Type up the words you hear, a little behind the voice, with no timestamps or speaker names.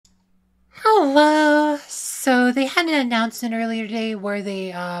Hello. So they had an announcement earlier today where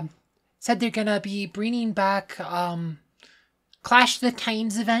they said they're gonna be bringing back Clash of the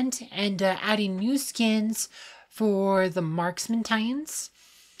Titans event and adding new skins for the Marksman Titans.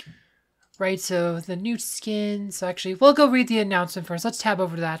 Right, so the new skins. So actually, we'll go read the announcement first. Let's tab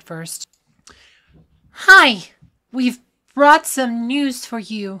over to that first. Hi, we've brought some news for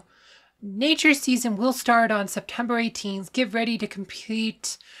you. Nature season will start on September 18th. Get ready to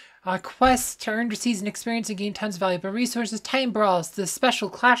complete quests to earn your season experience and gain tons of valuable resources. Titan Brawls, the special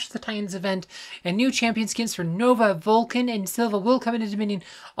Clash of the Titans event, and new champion skins for Nova, Vulcan, and Sylva will come into Dominion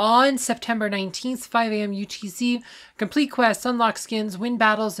on September 19th, 5 a.m. UTC. Complete quests, unlock skins, win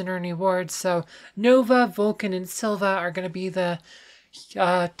battles, and earn rewards. So Nova, Vulcan, and Sylva are going to be the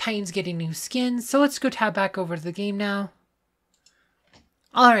Titans getting new skins. So let's go tab back over to the game now.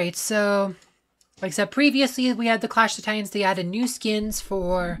 Alright, so like I said previously, we had the Clash of the Titans. They added new skins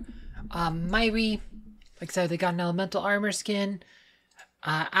for Myri. Like I said, they got an elemental armor skin.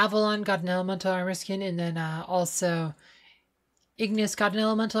 Avalon got an elemental armor skin. And then also Ignis got an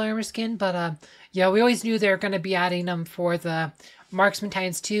elemental armor skin. But yeah, we always knew they were going to be adding them for the Marksman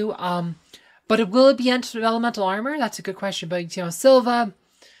Titans too. But will it be elemental armor? That's a good question. But you know, Sylva,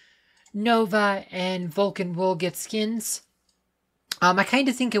 Nova, and Vulcan will get skins. I kind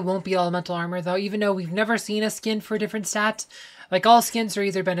of think it won't be elemental armor though, even though we've never seen a skin for a different stat. Like all skins are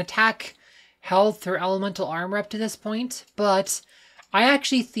either been attack, health, or elemental armor up to this point. But I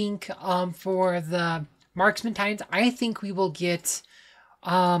actually think for the Marksman Titans, I think we will get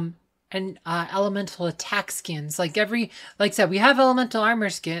an elemental attack skins. Like I said, we have elemental armor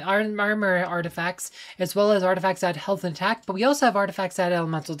artifacts, as well as artifacts that add health and attack, but we also have artifacts that add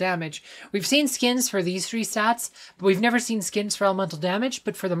elemental damage. We've seen skins for these three stats, but we've never seen skins for elemental damage.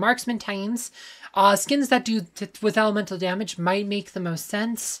 But for the Marksman Titans, skins that do with elemental damage might make the most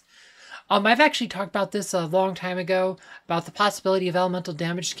sense. I've actually talked about this a long time ago, about the possibility of elemental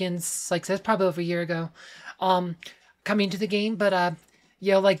damage skins, like that's probably over a year ago, coming to the game. But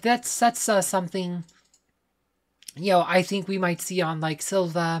you know, like that's something, you know, I think we might see on like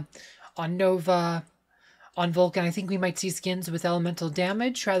Sylva, on Nova, on Vulcan. I think we might see skins with elemental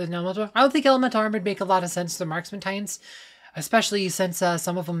damage rather than elemental. I don't think elemental armor would make a lot of sense to the Marksman Titans, especially since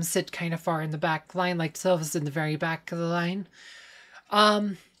some of them sit kind of far in the back line, like Sylva's in the very back of the line.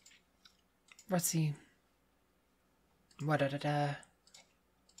 Let's see.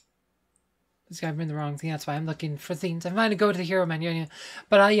 This I'm in the wrong thing. That's why I'm looking for things. I'm trying to go to the hero menu.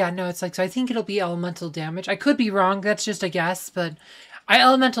 But yeah, no, it's like, so I think it'll be elemental damage. I could be wrong. That's just a guess, but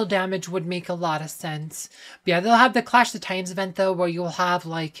elemental damage would make a lot of sense. But yeah, they'll have the Clash of the Titans event though, where you'll have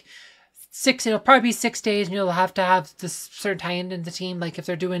like it'll probably be 6 days, and you'll have to have this certain Titan in the team. Like if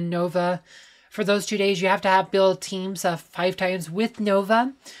they're doing Nova for those 2 days, you have to have build teams of 5 Titans with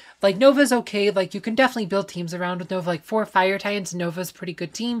Nova. Like, Nova's okay. Like, you can definitely build teams around with Nova. Like, 4 Fire Titans, Nova's a pretty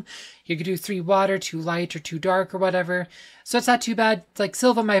good team. You could do 3 Water, 2 Light, or 2 Dark, or whatever. So it's not too bad. Like,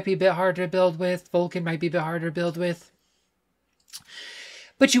 Sylva might be a bit harder to build with. Vulcan might be a bit harder to build with.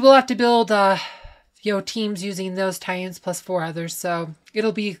 But you will have to build, you know, teams using those Titans plus 4 others. So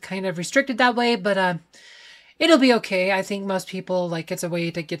it'll be kind of restricted that way. But it'll be okay. I think most people, like, it's a way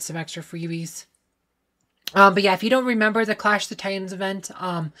to get some extra freebies. But yeah, if you don't remember the Clash of the Titans event,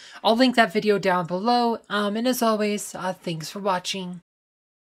 I'll link that video down below. And as always, thanks for watching.